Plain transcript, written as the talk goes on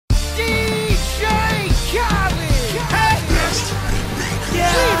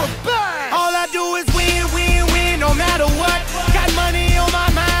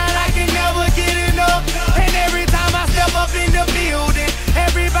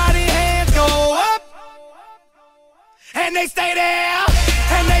and they stay there,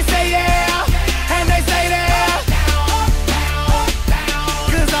 and they say yeah, and they stay there.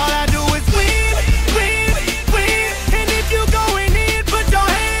 Cause all I do is win, win, win. And if you going in, put your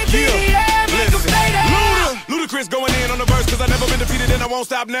hands in the air, make them stay there. Ludacris going in on the verse, cause I never been defeated and I won't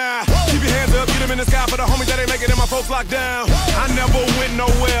stop now. Keep your hands up, get them in the sky for the homies that ain't making it, my folks locked down. I never went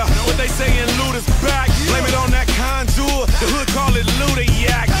nowhere, but they saying Luda's back. Blame it on that contour, the hood call it Luda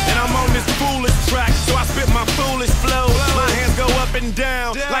Yak. And I'm on this foolish track, so I spit my foolish flow. My hands go up and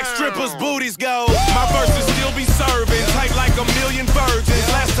down, like strippers' booties go. My verses still be serving, tight like a million virgins.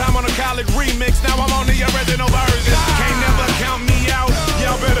 Last time on a college remix, now I'm on the original version. Can't never count me out,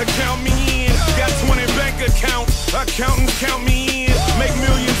 y'all better count me in. Got 20 bank accounts, accountants count me in. Make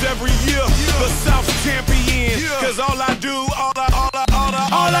millions every year, the South's champion. Cause all I do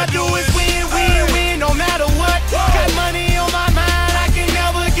is win, win, win, no matter what. Got money on my mind, I can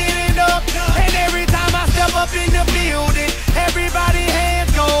never get it up. And every time I step up in the building, everybody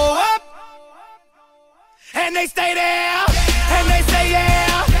hands go up. And they stay there, and they say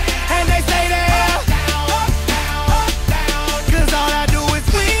yeah, and they stay there. Cause all I do is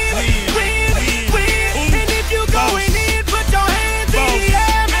win, win, win. And if you going in, put your hands in the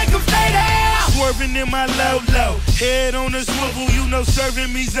air, make them stay there. Swerving in my low-low, head on a swivel, you know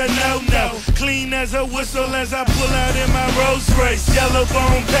serving me's a no-no. Clean as a whistle as I pull out in my Rolls Royce. Yellow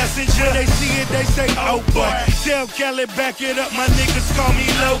bone passenger, they see it, they say, oh boy. Tell Cali, back it up, my niggas call me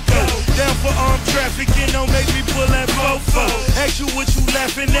loco. Down for armed trafficking, don't make me pull that fofo. Ask you what you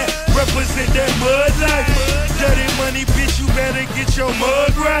laughing at, represent that mud life. Dirty money, bitch, you better get your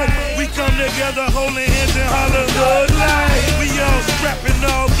mud right. We come together holding hands and holler hood life. We all strapping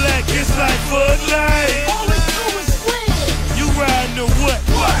all black, it's like Bud Light. You riding or what?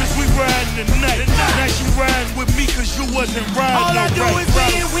 Cause we riding tonight. Now you riding with me cause you wasn't riding. All I do is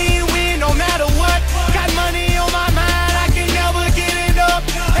win, win, win, no matter what. Got money on my mind, I can never get it up.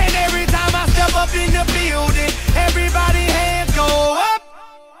 And every time I step up in the building, everybody hands go up.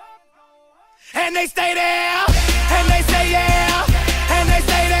 And they stay there, and they say yeah, and they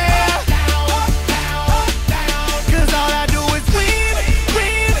stay there. Cause all I do is win,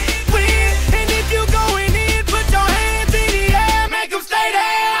 win, win. And if you going in, put your hands in the air, make them stay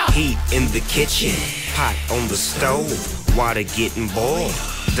there. Heat in the kitchen, pot on the stove, water getting boiled,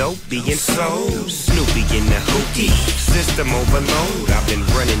 dope being sold, Snoopy in the hootie, system overload. I've been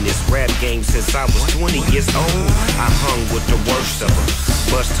running this rap game since I was 20 years old. I hung with the worst of them,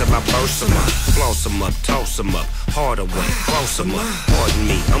 bust till I burst them up, floss them up, toss them up, harder way, close them up. Pardon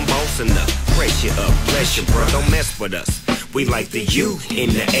me, I'm bossing up, pressure up, bless you, bro, don't mess with us. We like the U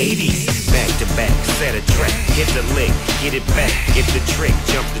in the 80s. Back to back, set a track, hit the lick, get it back, get the trick,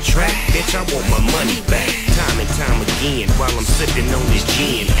 jump the track. Bitch, I want my money back. Time and time again, while I'm sipping on this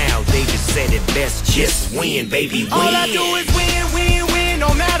gin. Al Davis said it best, just win, baby, win. All I do is win, win, win,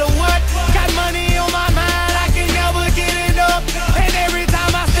 no matter what. Got money on my mind, I can never get it up. And every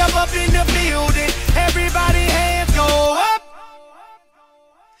time I step up in the building, everybody hands go up.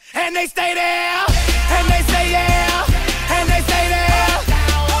 And they stay there.